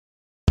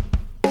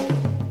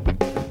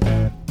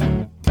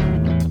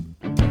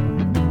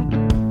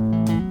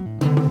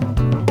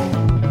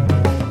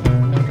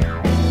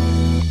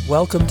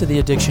Welcome to the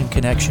Addiction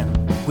Connection.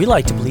 We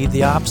like to believe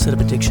the opposite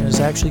of addiction is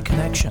actually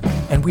connection,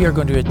 and we are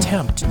going to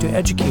attempt to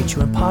educate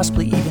you and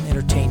possibly even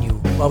entertain you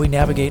while we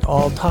navigate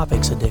all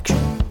topics addiction.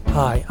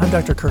 Hi, I'm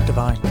Dr. Kirk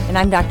Devine. And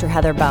I'm Dr.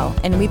 Heather Bell,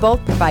 and we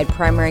both provide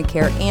primary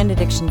care and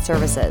addiction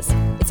services.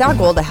 It's our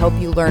goal to help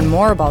you learn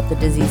more about the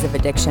disease of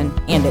addiction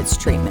and its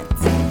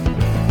treatments.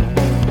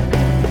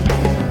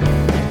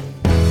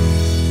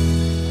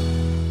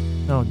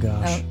 Oh,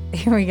 gosh.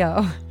 Here we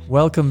go.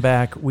 Welcome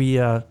back.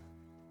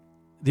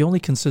 The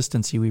only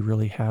consistency we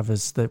really have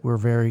is that we're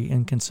very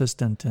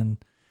inconsistent, and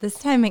this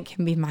time it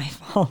can be my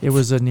fault. it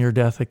was a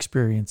near-death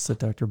experience that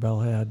Dr.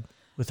 Bell had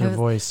with her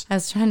voice. I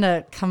was trying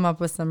to come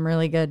up with some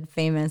really good,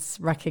 famous,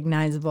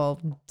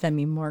 recognizable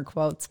Demi Moore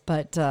quotes,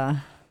 but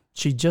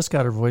she just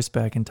got her voice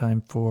back in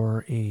time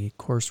for a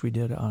course we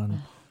did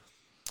on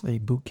a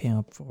boot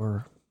camp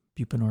for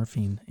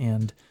buprenorphine,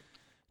 and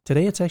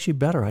today it's actually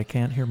better. I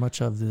can't hear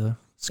much of the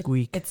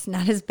squeak. It's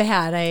not as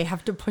bad. I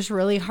have to push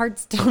really hard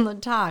still to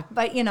talk,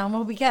 but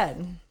we'll be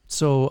good.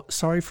 So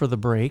sorry for the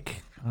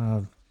break.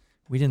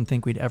 We didn't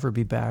think we'd ever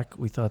be back.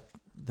 We thought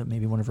that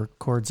maybe one of her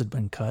cords had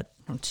been cut.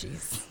 Oh,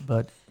 jeez.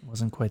 But it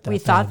wasn't quite that We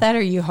bad. thought that,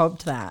 or you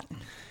hoped that?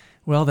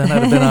 Well, then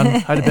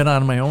I'd have been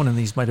on my own, and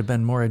these might have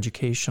been more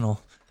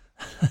educational.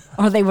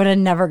 Or they would have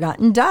never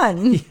gotten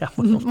done. Yeah,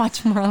 well,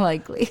 much more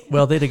likely.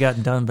 Well, they'd have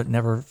gotten done, but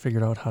never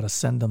figured out how to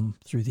send them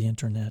through the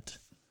internet.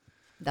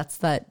 That's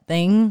that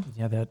thing.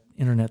 Yeah, that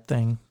internet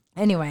thing.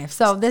 Anyway,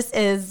 so this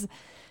is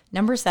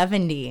number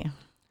 70.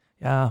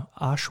 Yeah,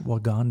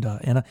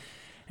 Ashwagandha.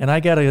 And I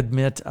got to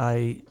admit,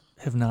 I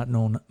have not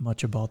known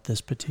much about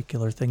this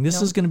particular thing.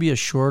 This is going to be a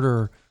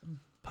shorter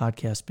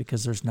podcast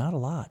because there's not a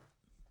lot.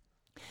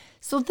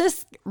 So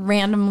this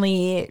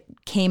randomly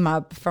came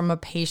up from a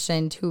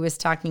patient who was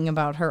talking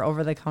about her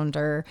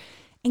over-the-counter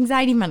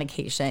anxiety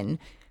medication,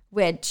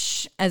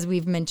 which, as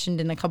we've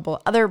mentioned in a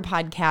couple other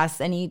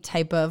podcasts, any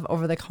type of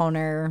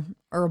over-the-counter,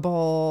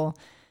 herbal,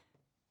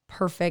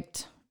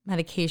 perfect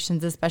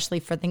medications,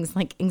 especially for things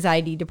like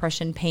anxiety,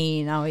 depression,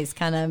 pain, always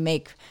kind of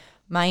make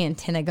my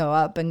antenna go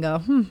up and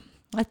go,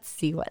 let's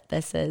see what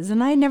this is.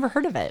 And I had never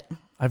heard of it.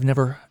 I've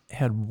never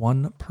had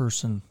one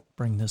person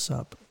bring this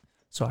up,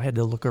 so I had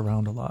to look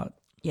around a lot.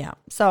 Yeah.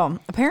 So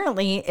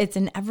apparently it's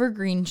an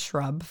evergreen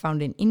shrub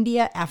found in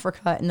India,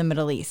 Africa, and the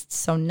Middle East.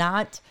 So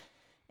not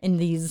in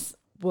these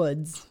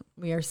woods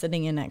we are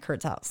sitting in at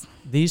Kurt's house.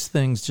 These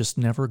things just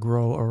never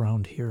grow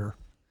around here.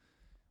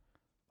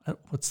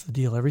 What's the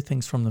deal?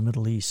 Everything's from the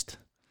Middle East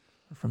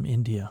or from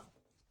India.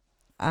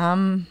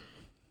 They're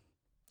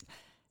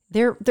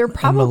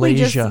probably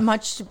just Malaysia.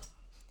 much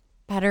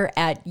better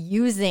at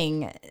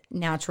using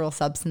natural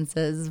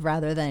substances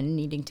rather than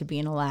needing to be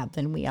in a lab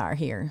than we are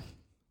here.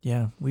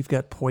 Yeah, we've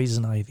got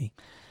poison ivy.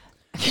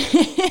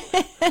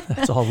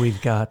 That's all we've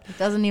got. It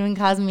doesn't even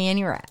cause me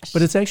any rash.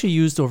 But it's actually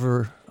used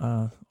over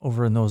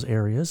in those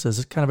areas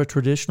as kind of a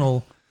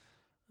traditional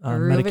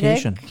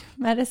medication.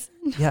 Medicine?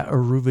 Yeah,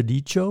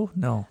 Aruvadicho?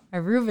 No.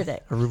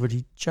 Ayurvedic.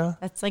 Aruvadicha?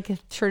 That's like a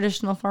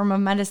traditional form of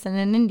medicine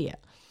in India.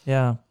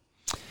 Yeah.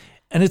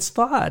 And it's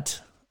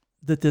thought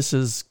that this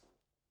is,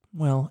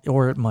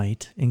 or it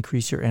might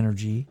increase your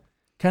energy,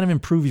 kind of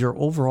improve your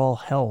overall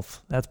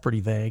health. That's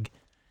pretty vague.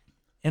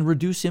 And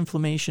reduce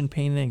inflammation,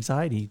 pain, and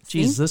anxiety.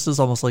 Geez, this is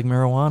almost like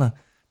marijuana.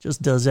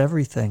 Just does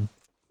everything.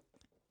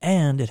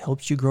 And it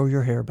helps you grow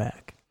your hair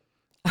back.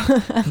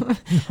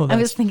 I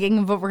was thinking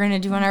of what we're going to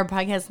do on our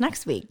podcast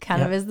next week.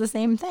 Kind of is the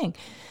same thing.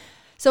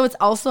 So it's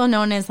also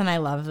known as, and I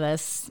love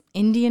this,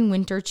 Indian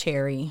winter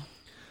cherry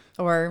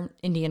or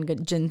Indian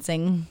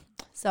ginseng.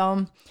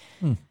 So,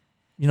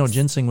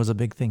 ginseng was a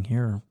big thing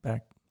here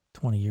back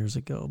 20 years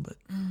ago, but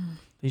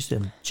they used to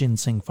have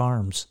ginseng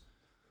farms.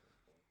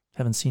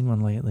 Haven't seen one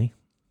lately.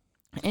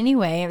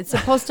 Anyway, it's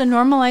supposed to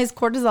normalize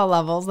cortisol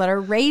levels that are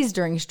raised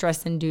during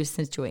stress-induced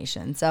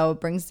situations. So it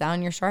brings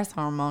down your stress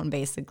hormone,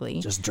 basically.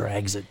 Just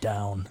drags it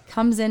down.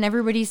 Comes in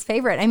everybody's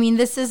favorite. I mean,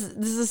 this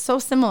is so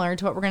similar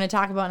to what we're going to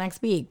talk about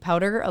next week.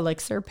 Powder,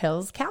 elixir,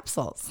 pills,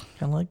 capsules.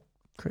 Kind of like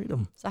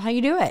kratom. So how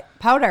you do it?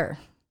 Powder.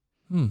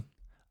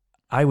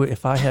 I would,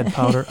 if I had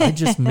powder, I'd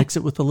just mix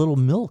it with a little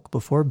milk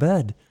before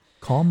bed.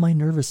 Calm my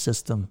nervous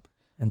system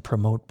and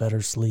promote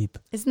better sleep.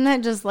 Isn't that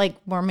just like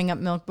warming up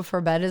milk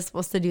before bed is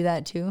supposed to do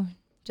that too?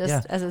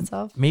 As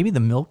itself? Maybe the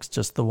milk's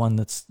just the one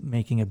that's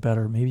making it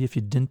better. Maybe if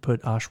you didn't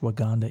put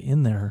ashwagandha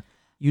in there,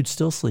 you'd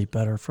still sleep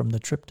better from the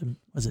tryptophan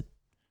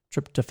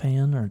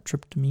or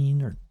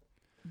tryptamine or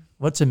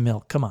what's in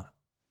milk? Come on.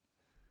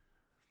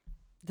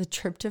 The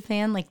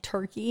tryptophan, like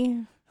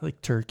turkey? Like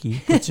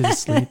turkey, puts you to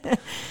sleep.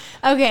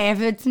 Okay,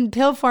 if it's in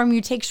pill form, you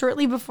take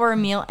shortly before a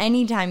meal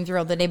anytime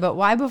throughout the day, but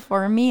why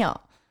before a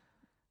meal?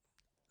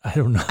 I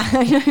don't know.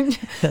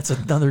 That's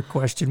another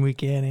question we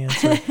can't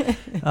answer.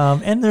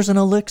 And there's an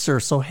elixir.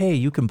 So, hey,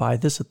 you can buy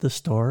this at the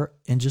store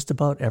in just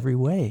about every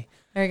way.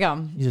 There you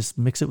go. You just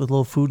mix it with a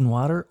little food and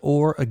water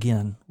or,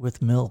 again, with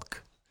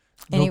milk.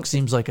 Milk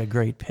seems like a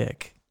great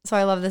pick. So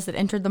I love this. It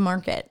entered the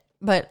market.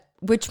 But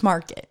which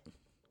market?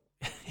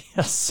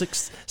 Yeah, the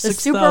 6,000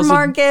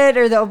 supermarket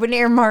or the open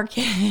air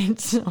market.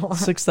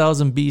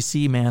 6,000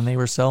 BC, man. They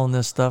were selling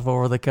this stuff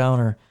over the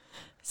counter.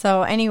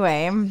 So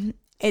anyway,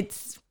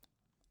 it's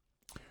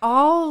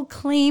all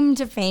claim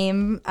to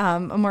fame,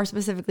 more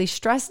specifically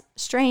stress,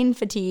 strain,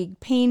 fatigue,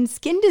 pain,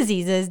 skin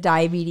diseases,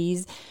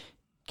 diabetes,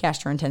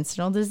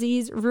 gastrointestinal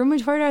disease,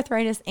 rheumatoid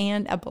arthritis,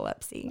 and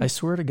epilepsy. I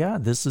swear to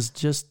God, this is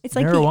just It's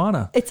like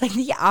marijuana. it's like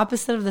the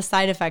opposite of the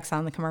side effects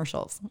on the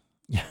commercials.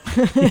 Yeah.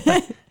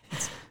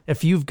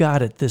 If you've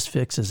got it, this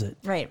fixes it.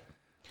 Right.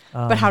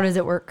 But how does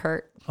it work,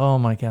 Kurt? Oh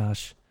my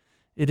gosh.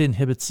 It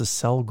inhibits the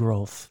cell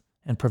growth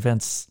and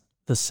prevents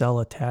the cell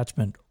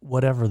attachment,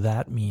 whatever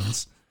that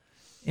means.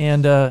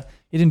 And it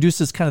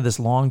induces kind of this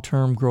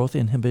long-term growth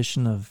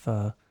inhibition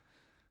of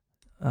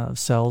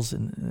cells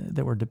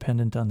that were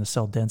dependent on the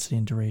cell density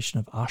and duration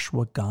of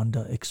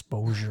ashwagandha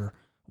exposure,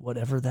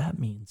 whatever that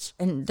means.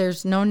 And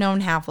there's no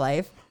known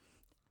half-life.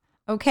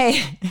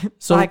 Okay.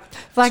 So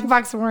Black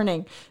box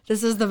warning.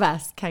 This is the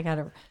best. Okay, I got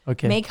it.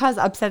 Okay. May cause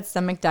upset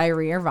stomach,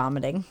 diarrhea, or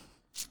vomiting.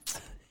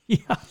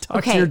 Yeah,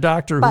 talk to your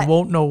doctor who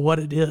won't know what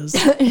it is.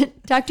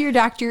 Talk to your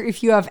doctor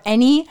if you have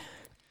any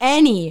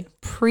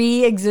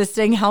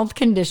pre-existing health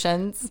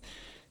conditions,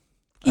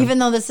 even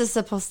though this is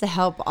supposed to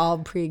help all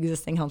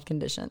pre-existing health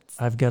conditions.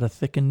 I've got a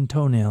thickened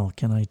toenail.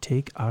 Can I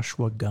take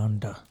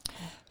ashwagandha?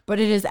 But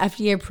it is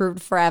FDA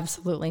approved for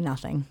absolutely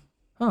nothing.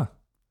 Huh.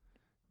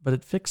 But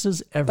it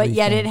fixes everything. But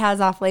yet it has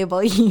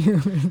off-label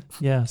use.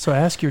 Yeah, so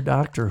ask your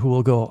doctor who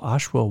will go,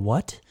 Ashwa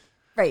what?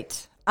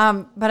 Right.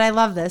 But I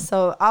love this.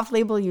 So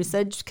off-label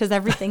usage, because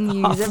everything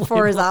you use it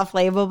for is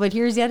off-label. But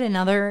here's yet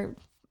another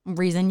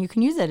reason you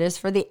can use it is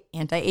for the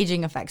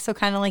anti-aging effect. So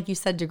kind of like you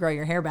said, to grow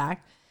your hair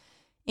back.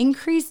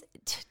 Increase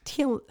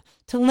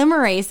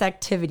telomerase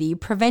activity,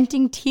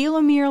 preventing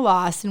telomere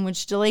loss, in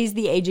which delays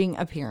the aging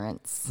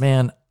appearance.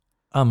 Man,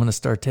 I'm going to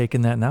start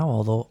taking that now,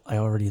 although I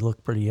already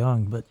look pretty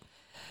young. But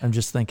I'm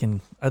just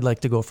thinking I'd like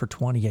to go for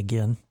 20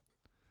 again.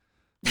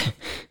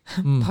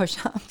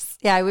 Push-ups.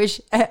 Yeah, I wish.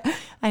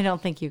 I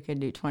don't think you could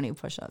do 20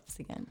 push-ups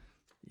again.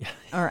 Yeah.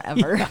 Or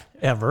ever. Yeah,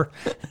 ever.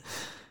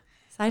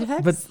 Side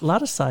effects? But a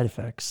lot of side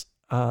effects.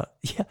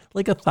 Yeah,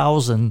 like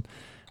 1,000.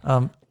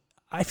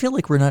 I feel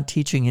like we're not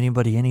teaching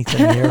anybody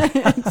anything here.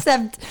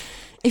 Except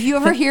if you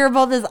ever hear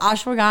about this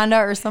ashwagandha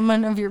or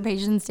someone of your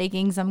patients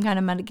taking some kind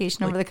of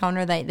medication over the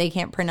counter that they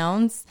can't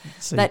pronounce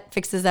that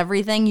fixes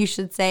everything, you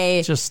should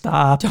say, just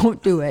stop.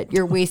 Don't do it.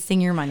 You're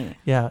wasting your money.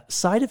 Yeah.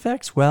 Side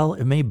effects, well,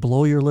 it may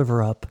blow your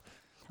liver up.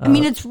 I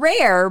mean, it's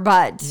rare,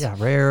 but... Yeah,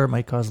 rare.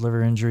 Might cause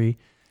liver injury.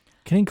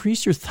 Can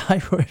increase your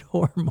thyroid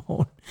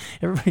hormone.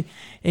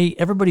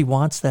 Everybody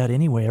wants that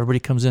anyway. Everybody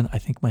comes in, I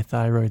think my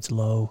thyroid's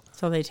low.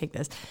 So they take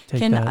this.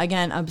 Can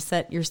again,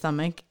 upset your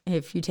stomach.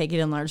 If you take it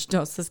in large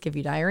doses, give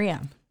you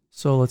diarrhea.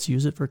 So let's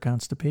use it for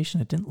constipation.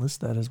 It didn't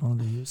list that as one of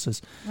the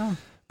uses. Oh.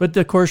 But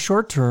of course,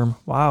 short term,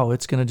 wow,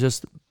 it's going to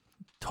just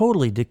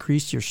totally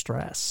decrease your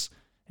stress.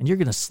 And you're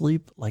going to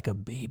sleep like a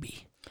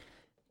baby.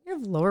 You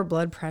have lower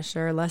blood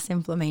pressure, less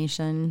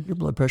inflammation. Your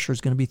blood pressure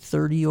is going to be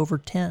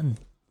 30/10.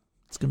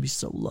 It's going to be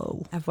so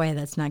low. FYI,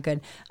 that's not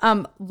good.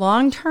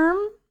 Long term,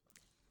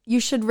 you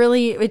should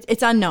really,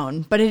 it's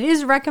unknown, but it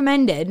is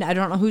recommended. I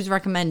don't know who's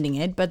recommending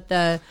it, but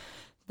the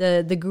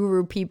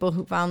guru people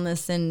who found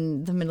this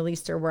in the Middle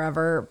East or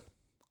wherever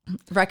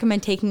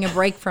recommend taking a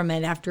break from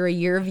it after a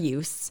year of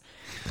use.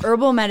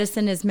 Herbal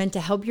medicine is meant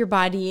to help your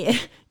body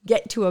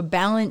get to a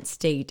balanced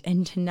state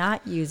and to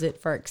not use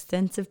it for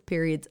extensive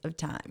periods of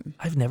time.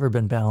 I've never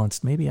been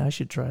balanced. Maybe I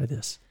should try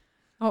this.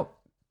 Oh,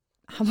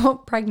 how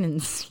about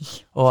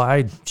pregnancy? Oh,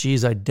 I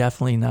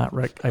definitely not.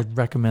 I'd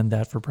recommend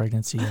that for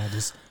pregnancy. Yeah,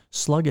 just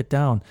slug it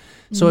down.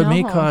 So it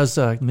may cause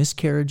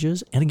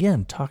miscarriages. And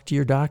again, talk to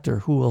your doctor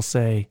who will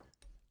say,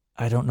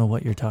 I don't know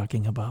what you're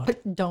talking about.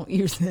 Don't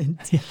use it.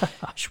 Yeah,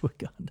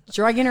 ashwagandha.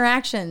 Drug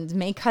interactions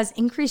may cause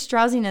increased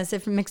drowsiness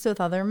if mixed with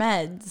other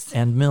meds.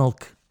 And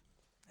milk.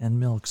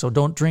 So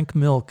don't drink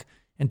milk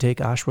and take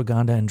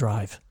ashwagandha and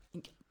drive.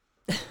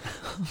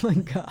 Oh my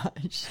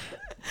gosh.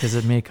 Because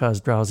it may cause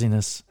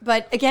drowsiness.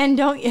 But again,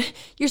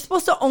 you're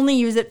supposed to only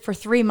use it for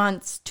 3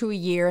 months to a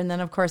year and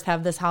then of course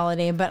have this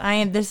holiday. But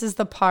this is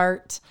the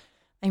part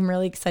I'm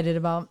really excited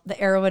about, the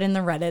Arrowwood and the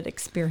Reddit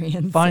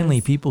experience.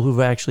 Finally, people who've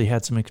actually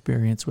had some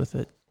experience with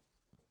it.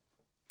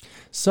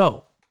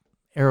 So,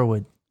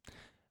 Arrowwood,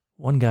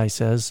 one guy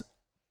says,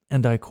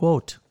 and I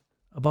quote,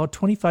 about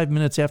 25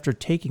 minutes after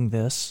taking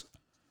this,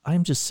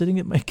 I'm just sitting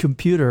at my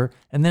computer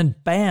and then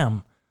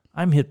bam,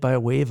 I'm hit by a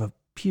wave of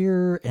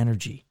pure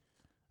energy.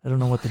 I don't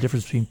know what the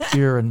difference between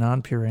pure and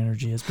non-pure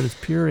energy is, but it's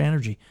pure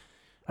energy.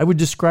 I would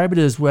describe it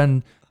as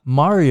when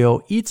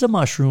Mario eats a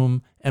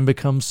mushroom and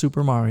becomes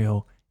Super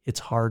Mario. It's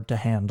hard to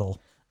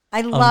handle.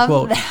 I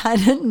love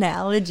that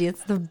analogy.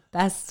 It's the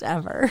best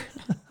ever.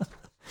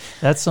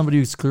 That's somebody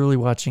who's clearly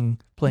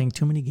playing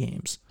too many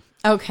games.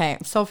 Okay,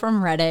 so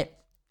from Reddit,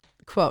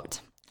 quote,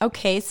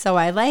 okay, so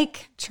I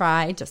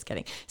tried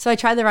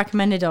the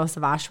recommended dose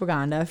of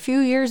ashwagandha a few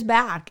years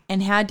back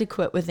and had to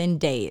quit within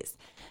days.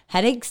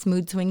 Headaches,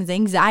 mood swings,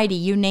 anxiety,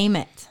 you name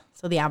it.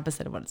 So the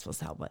opposite of what it's supposed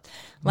to help with.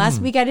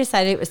 Last week I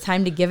decided it was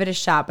time to give it a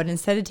shot, but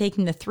instead of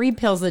taking the 3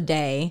 pills a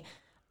day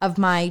of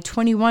my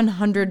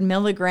 2,100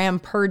 milligram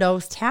per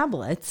dose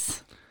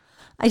tablets,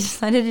 I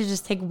decided to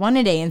just take 1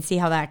 a day and see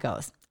how that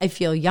goes. I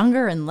feel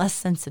younger and less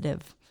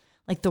sensitive.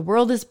 Like the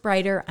world is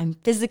brighter, I'm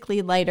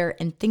physically lighter,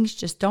 and things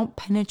just don't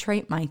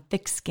penetrate my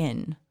thick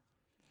skin.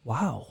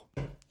 Wow.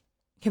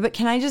 Okay, but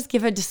can I just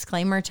give a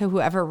disclaimer to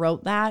whoever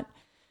wrote that?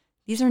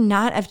 These are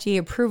not FDA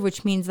approved,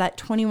 which means that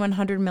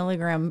 2,100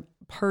 milligram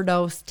per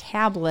dose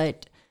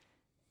tablet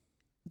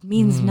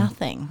means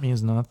nothing.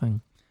 Means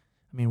nothing.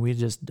 I mean, we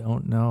just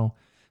don't know.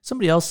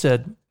 Somebody else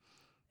said,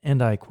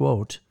 and I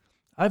quote,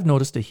 I've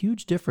noticed a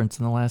huge difference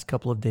in the last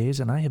couple of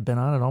days, and I have been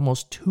on it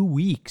almost 2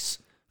 weeks,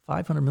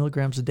 500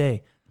 milligrams a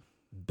day.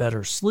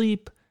 Better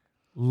sleep,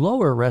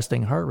 lower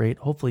resting heart rate.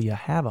 Hopefully you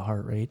have a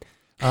heart rate.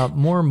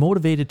 More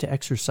motivated to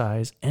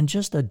exercise, and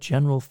just a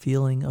general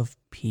feeling of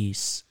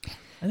peace.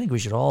 I think we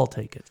should all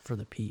take it for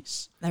the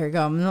peace. There we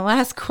go. And the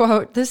last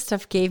quote, this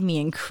stuff gave me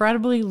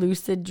incredibly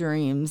lucid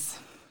dreams.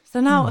 So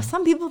now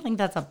some people think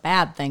that's a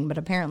bad thing, but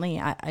apparently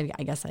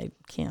I guess I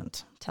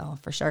can't tell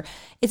for sure.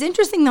 It's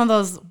interesting though,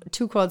 those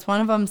 2 quotes.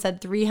 One of them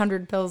said 3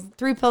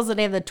 pills a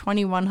day of the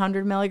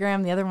 2,100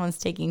 milligram. The other one's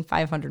taking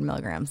 500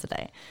 milligrams a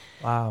day.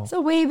 Wow.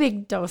 So way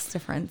big dose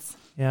difference.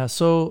 Yeah,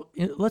 so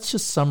let's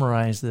just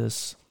summarize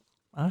this.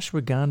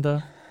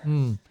 Ashwagandha,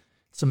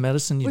 it's a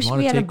medicine you'd Wish want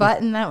we to had take. a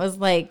button that was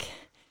like,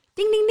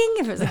 ding, ding, ding,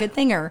 if it was a good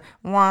thing, or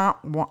wah,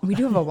 wah. We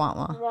do have a wah,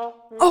 wah.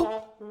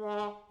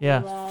 Oh,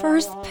 Yeah.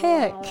 first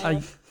pick.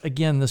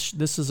 Again,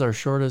 this is our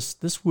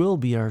shortest. This will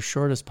be our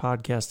shortest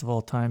podcast of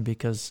all time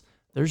because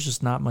there's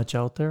just not much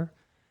out there,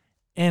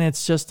 and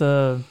it's just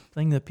a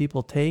thing that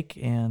people take,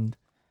 and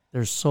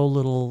there's so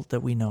little that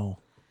we know,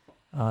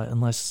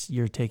 unless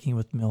you're taking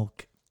with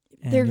milk,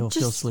 and you'll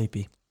feel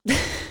sleepy.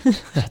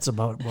 That's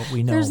about what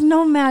we know. There's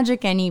no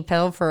magic any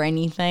pill for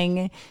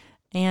anything,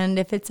 and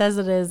if it says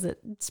it is,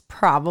 it's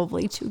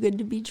probably too good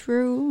to be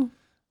true.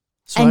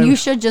 So you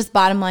should just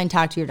bottom line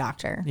talk to your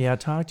doctor. Yeah,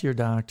 talk to your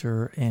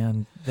doctor,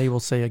 and they will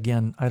say,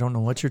 again, I don't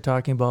know what you're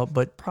talking about,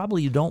 but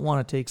probably you don't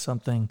want to take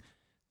something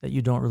that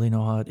you don't really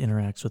know how it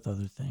interacts with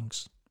other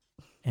things.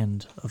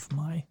 End of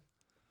my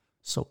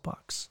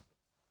soapbox.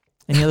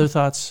 Any other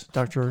thoughts,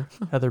 Dr.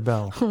 Heather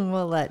Bell?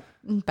 We'll let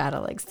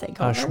Battle Legs take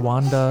over.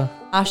 Ashwagandha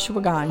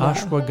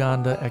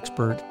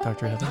expert,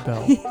 Dr. Heather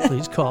Bell.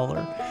 Please call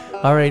her.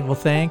 All right, well,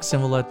 thanks,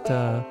 and we'll let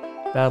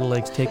Battle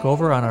Legs take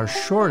over on our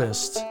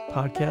shortest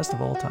podcast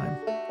of all time.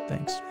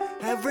 Thanks.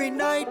 Every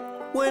night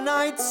when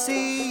I'd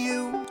see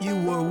you, you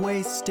were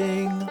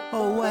wasting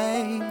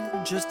away.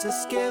 Just a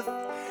skiff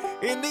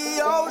in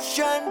the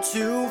ocean,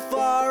 too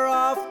far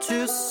off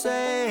to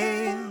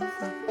save.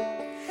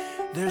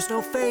 There's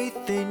no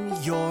faith in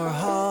your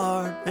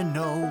heart and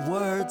no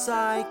words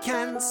I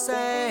can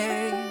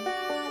say.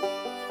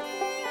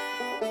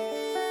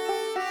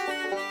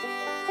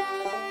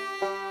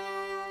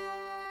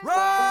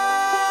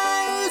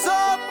 Rise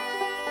up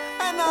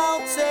and I'll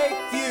take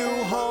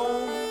you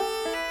home.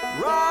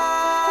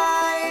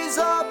 Rise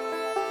up,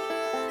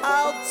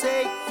 I'll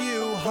take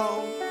you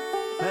home.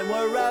 And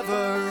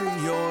wherever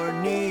your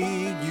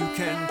need, you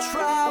can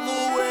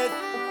travel with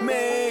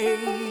me.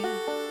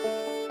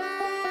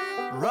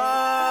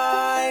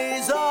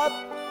 Rise up,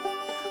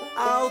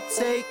 I'll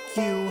take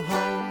you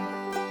home.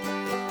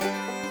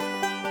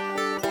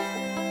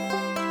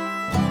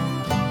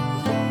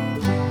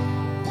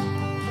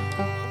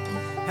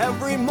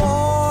 Every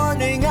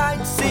morning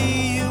I'd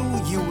see you,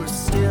 you were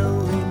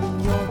still in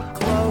your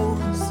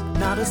clothes.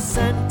 Not a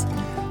cent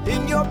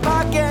in your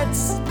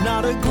pockets,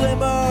 not a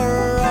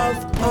glimmer of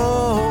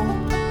hope.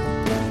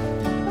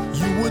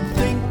 You would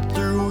think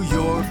through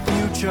your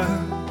future,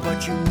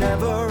 but you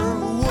never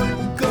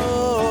would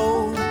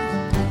go.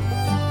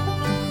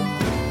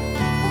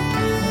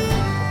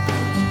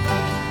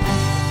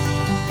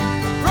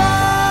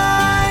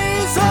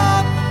 Rise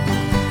up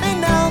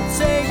and I'll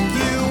take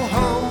you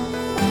home.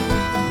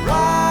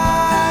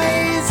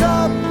 Rise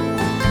up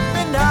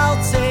and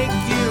I'll take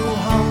you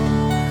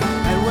home.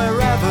 And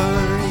wherever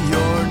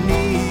your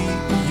need,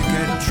 you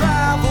can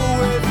travel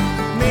with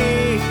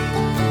me.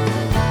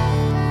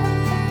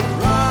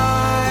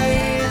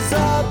 Rise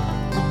up,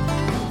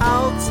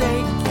 I'll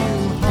take you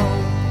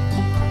home.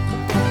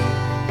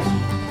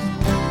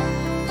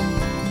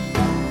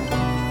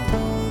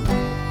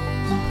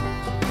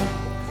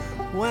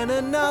 When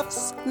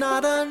enough's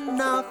not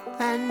enough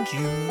and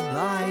you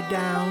lie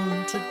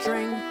down to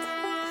drink,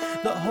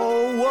 the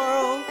whole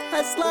world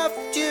has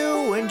left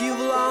you and you've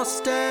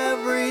lost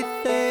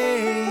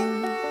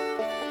everything.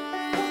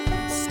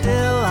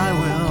 Still I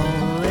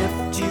will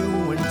lift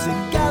you and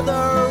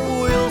together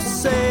we'll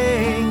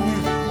sing.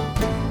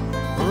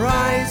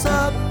 Rise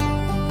up,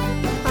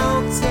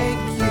 I'll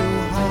take you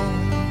home.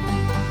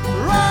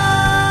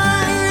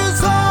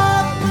 Rise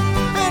up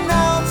and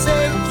I'll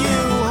take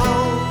you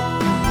home.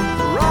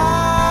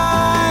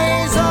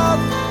 Rise up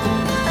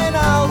and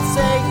I'll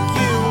take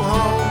you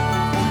home.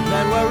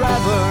 Then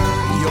wherever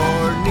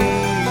your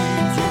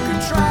needs, you can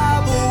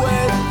travel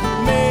with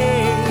me.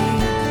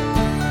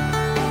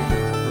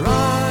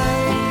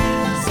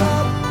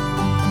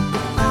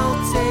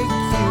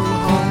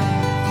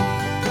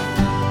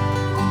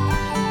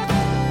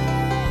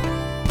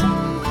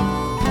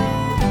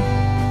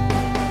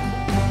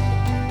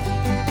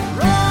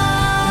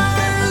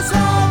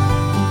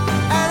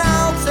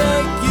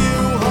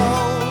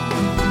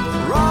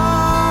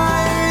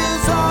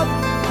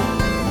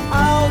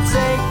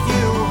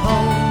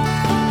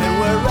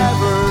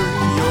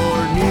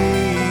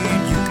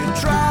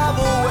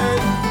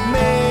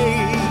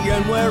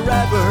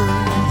 wherever